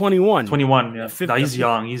 He's 21. 21, yeah. No, he's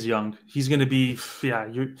young. He's young. He's going to be,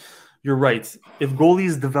 you're right. If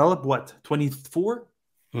goalies develop, 24?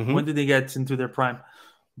 Mm-hmm. When did they get into their prime?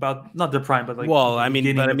 About not their prime, but like what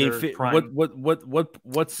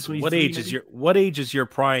age is your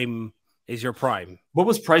prime? Is your prime? What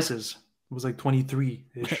was Price's? It was like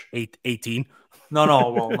 23-ish. 18.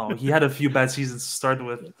 No. He had a few bad seasons to start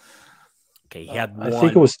with. Okay, he had one. I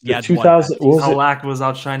think it was 2000. Halak was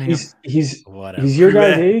outshining him. He's your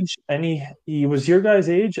guys' age, and he was your guys'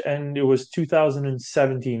 age, and it was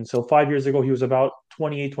 2017. So 5 years ago, he was about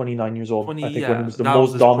 28, 29 years old. I think when he was the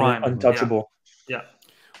most dominant, prime. Untouchable. Yeah.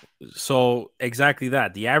 So exactly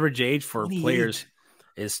that. The average age for players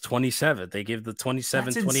is 27. They give the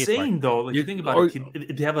 27, That's 28 insane, though. Like, you think about it.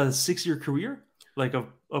 If they have a 6-year career, like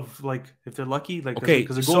of like if they're lucky, like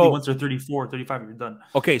because a goalie once they're 34, 35, you're done.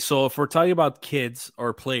 Okay, so if we're talking about kids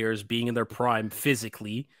or players being in their prime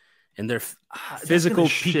physically, and their physical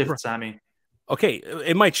shift, Sammy. Okay,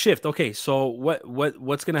 it might shift. Okay, so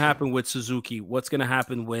what's going to happen with Suzuki? What's going to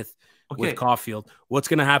happen with Caufield? What's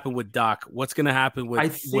going to happen with Doc? What's going to happen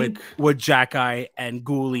with Jack-Eye and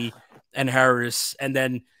Gooley and Harris? And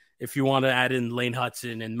then if you want to add in Lane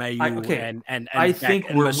Hudson and Mayu and I think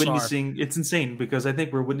we're witnessing. It's insane because I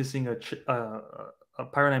think we're witnessing a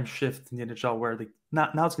paradigm shift in the NHL where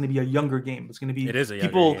now it's going to be a younger game. It's going to be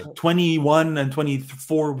people 21 and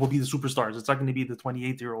 24 will be the superstars. It's not going to be the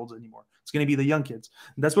 28-year-olds anymore. It's going to be the young kids.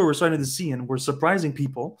 And that's what we're starting to see, and we're surprising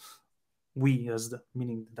people. We,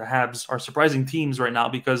 meaning the Habs, are surprising teams right now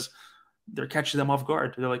because they're catching them off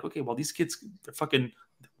guard. They're like, okay, well, these kids, they're fucking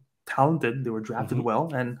talented. They were drafted well,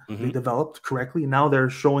 and they developed correctly. And now they're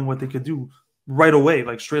showing what they could do right away,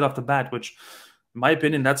 like straight off the bat, which, in my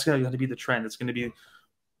opinion, that's going to be the trend. It's going to be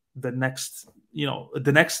the next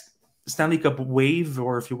Stanley Cup wave,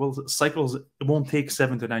 or if you will, cycles. It won't take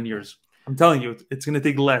 7 to 9 years. I'm telling you, it's going to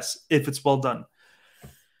take less if it's well done.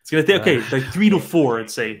 It's going to take, like 3 to 4,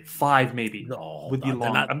 I'd say 5 maybe. Would be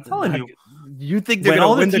long. I'm telling you. You think they're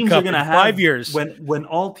going to win the cup in 5 years? When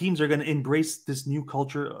all teams are going to embrace this new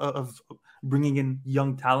culture of bringing in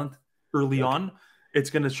young talent early on,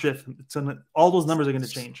 it's going to shift. All those numbers are going to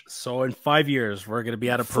change. So in 5 years, we're going to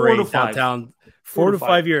be at a parade downtown. 4 to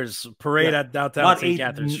 5 years parade at downtown St.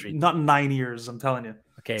 Catherine Street. Not 9 years. I'm telling you.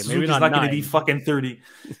 Okay, maybe not going to be fucking 30.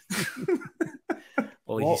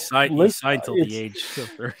 Well, he signed till the age of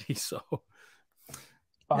 30. So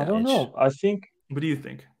I don't know. I think. What do you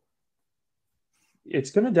think?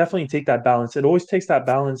 It's going to definitely take that balance. It always takes that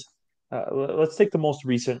balance. Let's take the most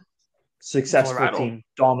recent successful team,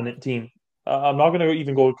 dominant team. I'm not going to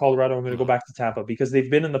even go to Colorado. I'm going to go back to Tampa because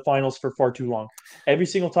they've been in the finals for far too long. Every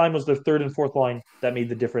single time was their third and fourth line that made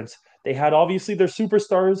the difference. They had obviously their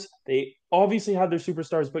superstars.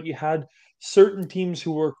 But you had certain teams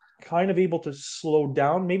who were kind of able to slow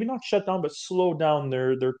down, maybe not shut down, but slow down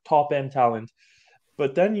their top end talent.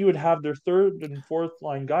 But then you would have their third and fourth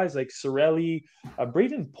line guys like Cirelli.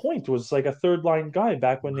 Braden Point was like a third line guy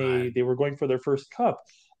back when they were going for their first cup.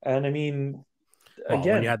 And I mean,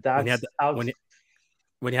 again, when you had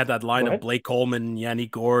that line of Blake Coleman,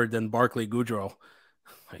 Yannick Gord, and Barclay Goudreau.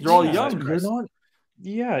 They're all young. They're not.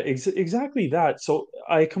 Yeah, exactly that. So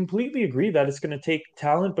I completely agree that it's going to take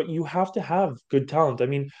talent, but you have to have good talent. I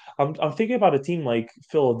mean, I'm thinking about a team like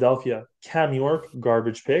Philadelphia. Cam York,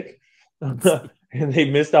 garbage pick. And they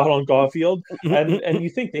missed out on Caufield. And you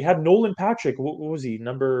think they had Nolan Patrick. What was he?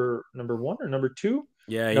 Number 1 or number 2?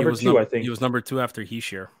 Yeah, number 2, I think. He was number 2 after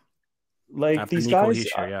Hischier. Like after these Nico guys,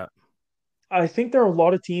 Hischier, I think there are a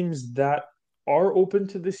lot of teams that are open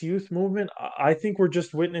to this youth movement. I think we're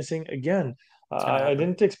just witnessing, again, I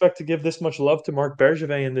didn't expect to give this much love to Marc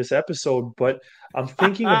Bergevin in this episode, but I'm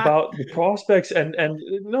thinking about the prospects and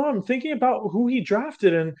no, I'm thinking about who he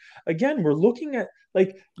drafted. And again, we're looking at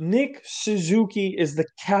like Nick Suzuki is the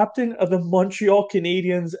captain of the Montreal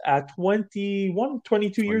Canadiens at 21,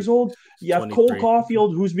 22 years old. You have Cole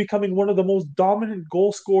Caufield, who's becoming one of the most dominant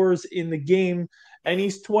goal scorers in the game, and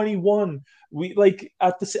he's 21.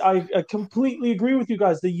 I completely agree with you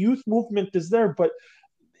guys. The youth movement is there, but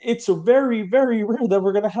it's very, very rare that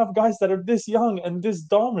we're going to have guys that are this young and this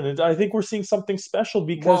dominant. I think we're seeing something special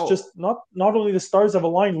because just not only the stars have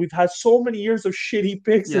aligned, we've had so many years of shitty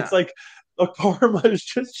picks. It's like the karma is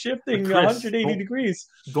just shifting 180 degrees.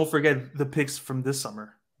 Don't forget the picks from this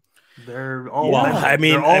summer. They're all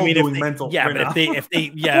doing mental. Yeah, right but now. if the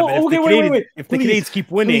Canadiens keep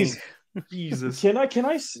winning, Jesus. Can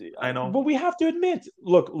I see? I know. But we have to admit,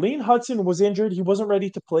 look, Lane Hudson was injured. He wasn't ready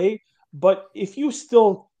to play. But if you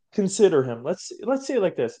still consider him, let's say it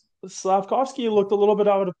like this: Slafkovsky looked a little bit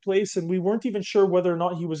out of place, and we weren't even sure whether or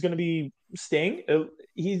not he was going to be staying.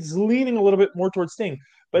 He's leaning a little bit more towards staying.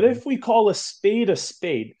 But if we call a spade,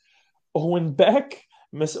 Owen Beck,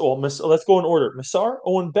 let's go in order: Massar,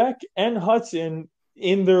 Owen Beck, and Hudson.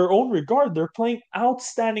 In their own regard, they're playing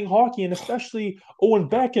outstanding hockey, and especially Owen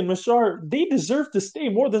Beck and Massar, they deserve to stay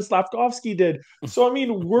more than Slafkovsky did. So I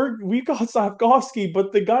mean, we got Slafkovsky,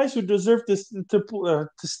 but the guys who deserve to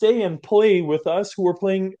stay and play with us, who are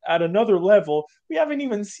playing at another level, we haven't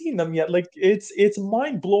even seen them yet. Like it's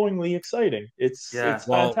mind-blowingly exciting. It's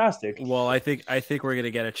fantastic. Well, I think we're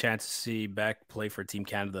gonna get a chance to see Beck play for Team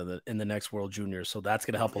Canada in the next World Juniors, so that's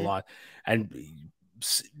gonna help a lot. And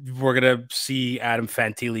we're gonna see Adam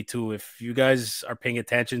Fantilli too. If you guys are paying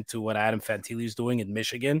attention to what Adam Fantilli is doing in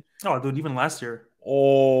Michigan, dude, even last year.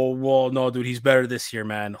 Oh well, no, dude, he's better this year,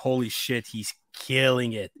 man. Holy shit, he's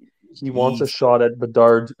killing it. He wants a shot at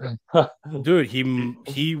Bedard, dude.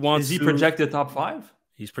 He wants. Is he projected top 5?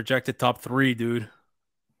 He's projected top 3, dude.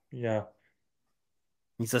 Yeah,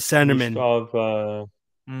 he's a centerman.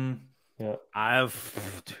 Yeah,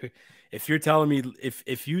 Dude, if you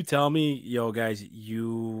tell me, yo, guys,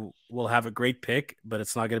 you will have a great pick, but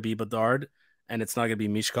it's not going to be Bedard and it's not going to be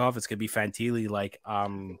Mishkov. It's going to be Fantilli. Like,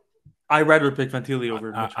 I'd rather pick Fantilli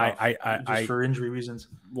over Mishkov just for injury reasons.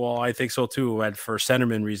 Well, I think so too, and for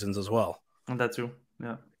centerman reasons as well. And that too,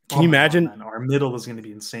 yeah. Can you imagine? God, our middle is going to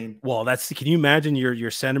be insane. Well, can you imagine your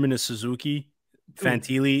centerman is Suzuki,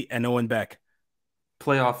 Fantilli, and Owen Beck,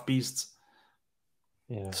 playoff beasts.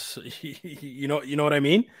 Yeah, so, you know what I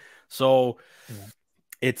mean. So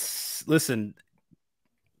listen,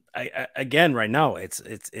 again, right now, it's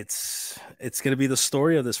going to be the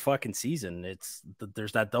story of this fucking season.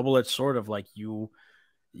 There's that double-edged sword of like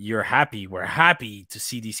you're happy. We're happy to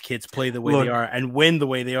see these kids play the way they are and win the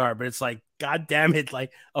way they are. But it's like, God damn it.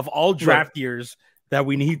 Like of all draft years that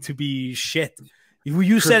we need to be shit.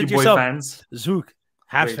 You said it yourself, fans. Zook.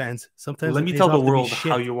 Habs fans, sometimes let me tell the world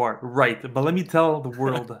how you are. Right. But let me tell the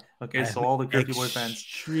world. Okay, so all the Kirky Boy fans.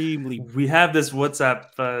 We have this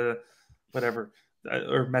WhatsApp, whatever,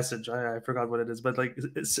 or message. I forgot what it is. But like,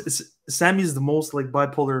 Sammy's the most like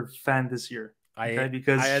bipolar fan this year.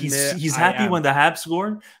 Because he's happy when the Habs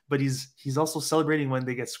score, but he's also celebrating when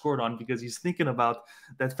they get scored on because he's thinking about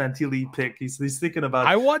that Fantilli pick. He's thinking about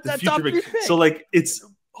I want that top 3 pick. So like, it's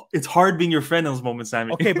hard being your friend in those moments,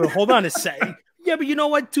 Sammy. Okay, but hold on a second. Yeah, but you know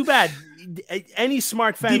what? Too bad. Any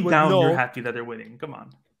smart fan deep would down, know. You're happy that they're winning. Come on.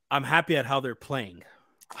 I'm happy at how they're playing.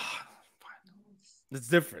 It's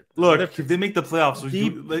different. Look, if they make the playoffs,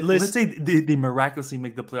 let's say they miraculously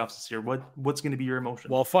make the playoffs this year. What's going to be your emotion?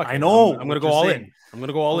 Well, fuck. I know. I'm going to go all in. I'm going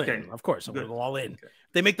to go all in. Of course, I'm going to go all in. Okay.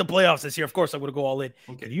 If they make the playoffs this year, of course, I'm going to go all in.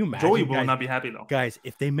 Okay. Can you imagine? Joey will not be happy though. Guys,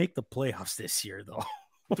 if they make the playoffs this year, though.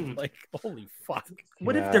 Like, holy fuck.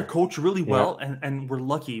 What if they're coached really well and we're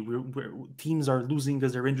lucky? Teams are losing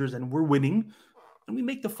because they're injured and we're winning and we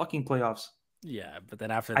make the fucking playoffs? Yeah, but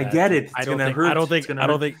then after that, I get it. I don't think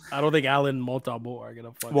Alan Montembeault are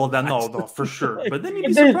gonna fucking. Well, then no, for sure. But then you'd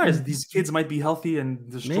be surprised. These kids might be healthy and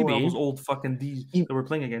destroy all those old fucking D's that we're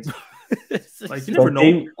playing against. Like you never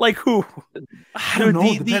know. Like who? I don't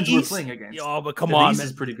know. Depends who we're playing against. Oh, but come on, the East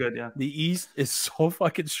is pretty good. Yeah, the East is so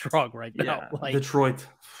fucking strong right now. Yeah, like Detroit.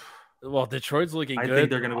 Well, Detroit's looking good. I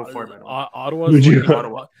think they're gonna go for it. Ottawa's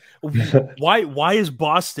Ottawa. Why is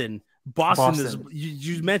Boston? Boston is.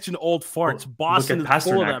 You mentioned old farts. Boston is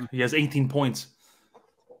full of them. He has 18 points.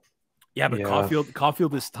 Yeah, but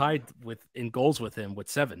Caufield is tied in goals with him with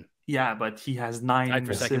 7. Yeah, but he has 9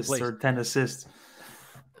 assists or 10 assists.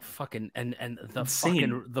 Fucking and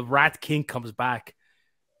the Rat King comes back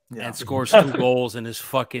and scores 2 goals and is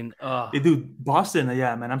fucking. Dude, Boston.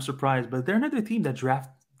 Yeah, man, I'm surprised, but they're another team that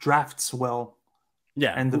drafts well.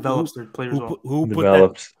 Yeah, and develops their players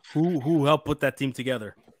well. Who helped put that team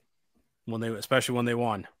together especially when they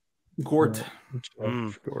won? Gort.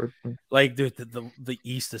 Like, dude, the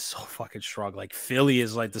East is so fucking strong. Like, Philly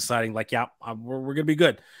is like deciding, like, yeah, we're gonna be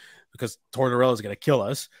good because Tortorella is gonna kill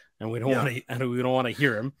us, and we don't want to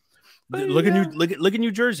hear him. But look at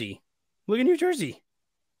New Jersey. Look at New Jersey.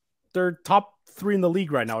 They're top 3 in the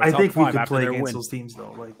league right now. I think we could play against those teams,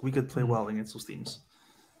 though. Like, we could play well against those teams.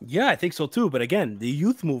 Yeah, I think so too. But again, the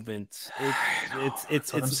youth movement,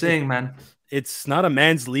 it's I'm saying, man. It's not a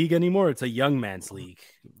man's league anymore. It's a young man's league.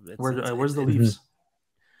 Where's the Leafs?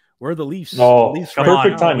 Where are the Leafs? Oh, the Leafs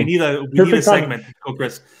perfect timing. We need a segment. Go,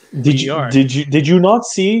 Chris. Did you not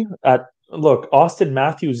see look, Austin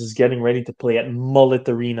Matthews is getting ready to play at Mullet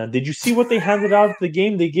Arena. Did you see what they handed out at the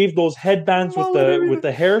game? They gave those headbands with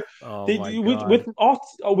the hair. Oh,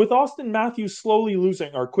 with Austin Matthews slowly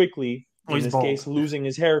losing, or quickly in this case losing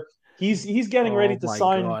his hair, he's getting ready to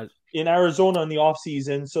sign in Arizona in the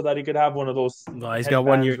offseason so that he could have one of those. No, he's got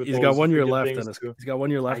 1 year. He's got 1 year left on this. He's got 1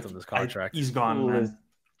 year left on this contract. He's gone, man.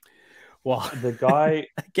 Well, the guy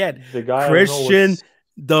Cristian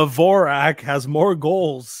Dvorak has more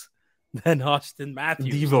goals than Austin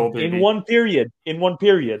Matthews Devo, in one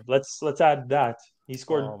period. Let's add that. He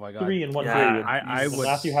scored 3 in one period.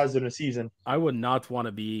 Matthew has in a season. I would never want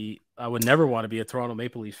to be a Toronto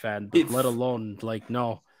Maple Leafs fan, let alone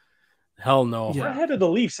no. Hell no. We're ahead of the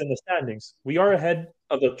Leafs in the standings. We are ahead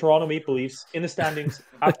of the Toronto Maple Leafs in the standings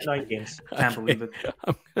after 9 games. Can't believe it.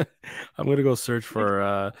 I'm gonna go search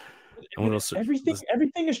for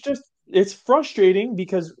everything is just, it's frustrating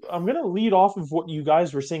because I'm gonna lead off of what you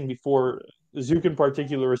guys were saying before. Zook in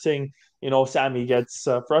particular was saying, Sammy gets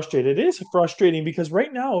frustrated. It is frustrating because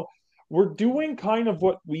right now we're doing kind of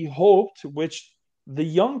what we hoped, which the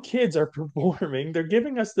young kids are performing. They're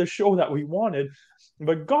giving us the show that we wanted,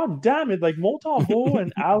 but god damn it, like Montembeault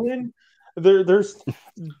and Allen, there's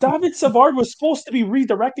David Savard was supposed to be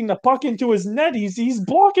redirecting the puck into his net. He's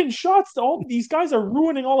blocking shots. All these guys are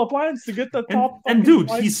ruining all the plans to get the top. And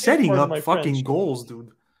dude, he's setting up fucking goals,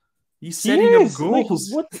 dude. He's setting up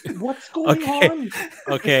goals. Like, what's going on?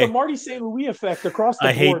 Okay. It's the Marty St. Louis effect across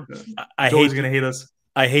the board. Joey's gonna hate us.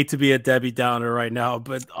 I hate to be a Debbie Downer right now,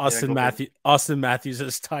 but Austin Matthews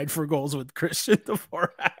is tied for goals with Cristian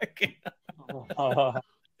Dvorak.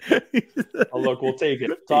 Look, we'll take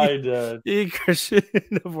it. Tied. Cristian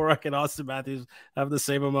Dvorak and Austin Matthews have the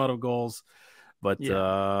same amount of goals, but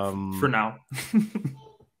for now.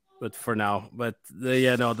 But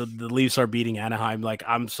the Leafs are beating Anaheim. Like,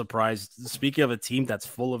 I'm surprised. Speaking of a team that's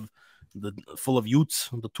full of youths,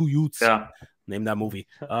 the 2 youths. Yeah. Name that movie.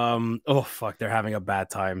 Oh fuck, they're having a bad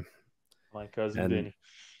time. My cousin Vinny.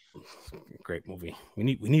 Great movie. We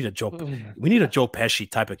need a Joe Pesci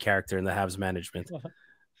type of character in the Habs management.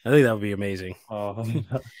 I think that would be amazing. What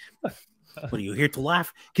are you here to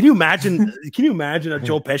laugh? Can you imagine a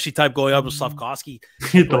Joe Pesci type going up with Slafkovsky?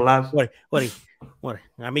 Here to laugh. What?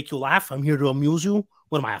 I make you laugh? I'm here to amuse you.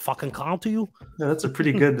 What am I, a fucking clown to you? Yeah, that's a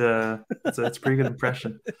pretty good. That's a pretty good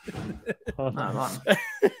impression.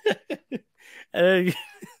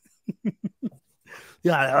 Yeah,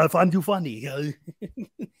 I find you funny. Joe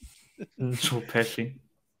Pesci.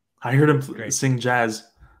 I heard him sing jazz.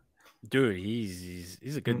 Dude,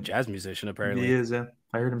 he's a good jazz musician, apparently. He is, yeah.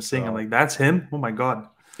 I heard him sing. I'm like, that's him? Oh my god.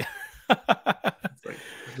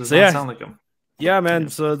 Does not sound like him. Yeah, man.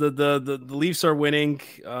 So the Leafs are winning.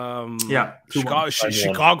 Chicago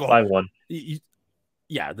 5-1.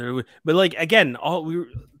 Yeah, but like again,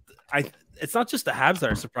 it's not just the Habs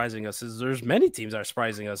that are surprising us. There's many teams that are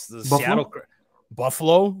surprising us.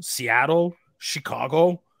 Buffalo, Seattle,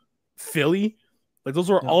 Chicago, Philly. Like, those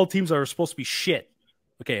were all teams that are supposed to be shit.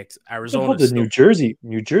 Okay, Arizona. New Jersey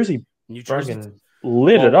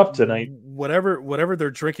lit it up tonight. Whatever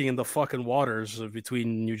they're drinking in the fucking waters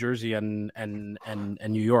between New Jersey and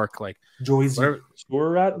New York, like sewer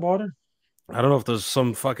rat water. I don't know if there's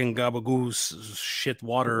some fucking gabagoose shit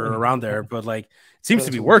water around there, but like it seems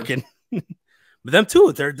to be working. But them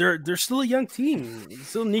too, they're still a young team.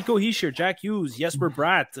 Still Nico Hischier, Jack Hughes, Jesper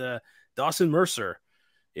Bratt, Dawson Mercer.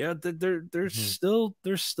 Yeah, they're still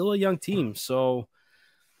a young team. So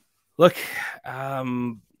look,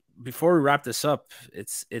 before we wrap this up, I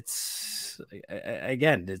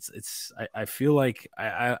feel like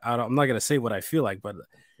I'm not gonna say what I feel like, but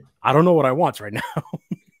I don't know what I want right now.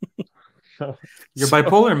 You're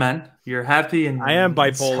bipolar, man. You're happy and I am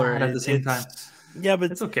bipolar at the same time. Yeah,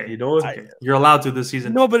 but it's okay. You're allowed to this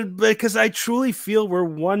season. No, but because I truly feel we're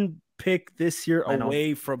one pick this year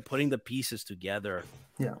away from putting the pieces together.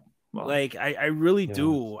 Yeah. Well, like I really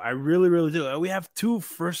do. I really do. We have two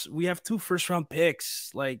first round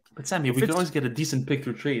picks. Like, but Sammy, we could always get a decent pick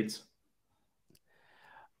through trades.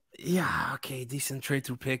 Yeah, okay, decent trade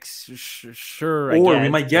through picks. Sure, or we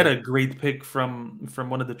might get a great pick from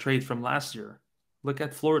one of the trades from last year. Look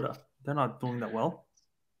at Florida; they're not doing that well.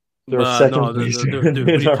 They're second place. What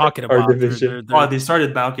are you talking about? They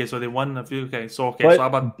started back. Okay, so they won a few. Okay, so how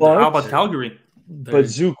about Calgary? But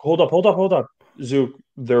Zook, hold up. Zook,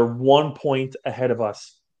 they're 1 point ahead of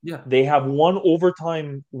us. Yeah, they have one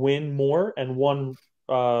overtime win more and one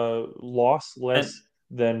loss less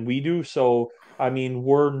than we do. So I mean,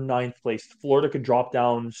 we're 9th place. Florida could drop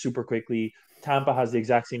down super quickly. Tampa has the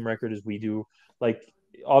exact same record as we do. Like,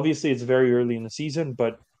 obviously, it's very early in the season,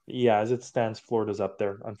 but yeah, as it stands, Florida's up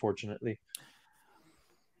there, unfortunately.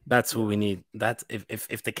 That's what we need. That's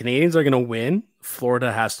if the Canadiens are going to win,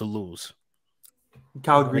 Florida has to lose.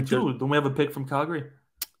 Calgary too. Don't we have a pick from Calgary?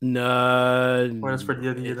 No. Or that's for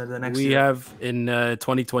the next year? We have in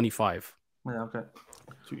 2025. Yeah, okay.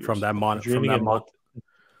 From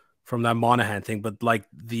that Monahan thing, but like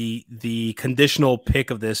the conditional pick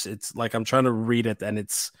of this, it's like I'm trying to read it, and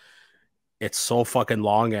it's so fucking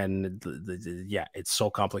long, and it's so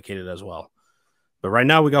complicated as well. But right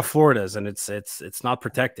now we got Florida's, and it's not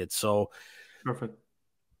protected, so perfect.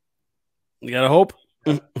 You gotta hope.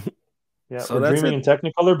 Yeah, so we're dreaming in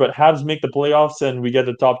Technicolor, but Habs make the playoffs, and we get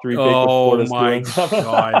the top 3 pick. Oh my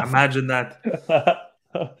god! Imagine that.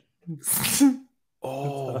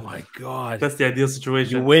 Oh my god, that's the ideal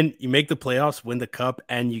situation. You make the playoffs, win the cup,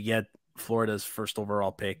 and you get Florida's first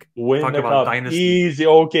overall pick. Talk about dynasty. Easy.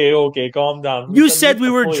 Okay, calm down. You said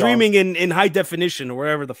we were dreaming in high definition, or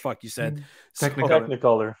wherever the fuck you said.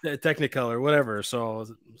 Technicolor, whatever. So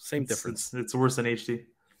same difference. It's worse than HD.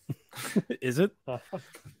 Is it? I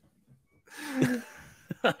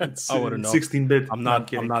wouldn't know. 16-bit.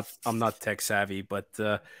 I'm not tech savvy, but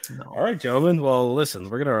no. All right, gentlemen. Well,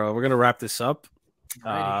 listen, we're gonna wrap this up.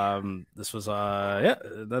 This was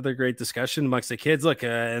another great discussion amongst the kids. Look,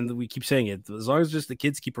 and we keep saying it, as long as just the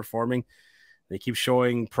kids keep performing, they keep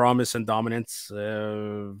showing promise and dominance,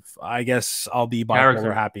 I guess I'll be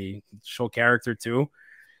bipolar happy. Show character too,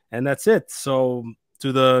 and that's it. So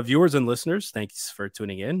to the viewers and listeners, thanks for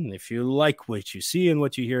tuning in. If you like what you see and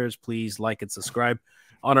what you hear, please like and subscribe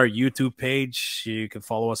on our YouTube page. You can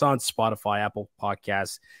follow us on Spotify, Apple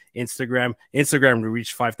Podcasts, Instagram. We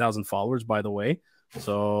reached 5,000 followers, by the way.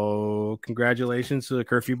 So congratulations to the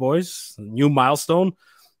Curfew Boys. New milestone,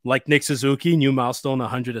 like Nick Suzuki, new milestone,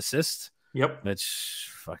 100 assists. Yep. That's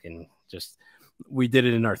fucking just, we did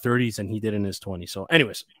it in our 30s and he did it in his 20s. So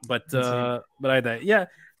anyways, but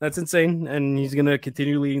that's insane. And he's going to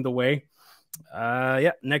continue leading the way.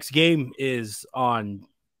 Next game is on.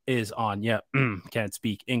 Can't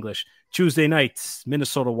speak English. Tuesday night,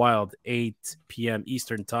 Minnesota Wild, 8 p.m.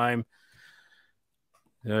 Eastern time.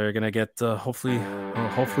 They're gonna get hopefully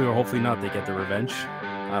not. They get the revenge.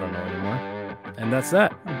 I don't know anymore. And that's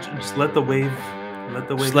that. Just let the wave.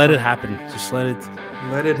 Just let it happen. Just let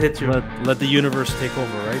it hit you. Let the universe take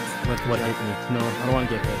over. Right? Let what hit me. No, I don't want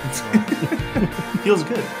to get hit. Feels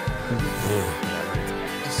good. Yeah,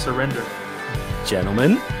 right. Just surrender,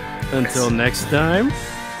 gentlemen. Until next time.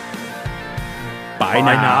 Bye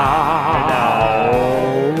now.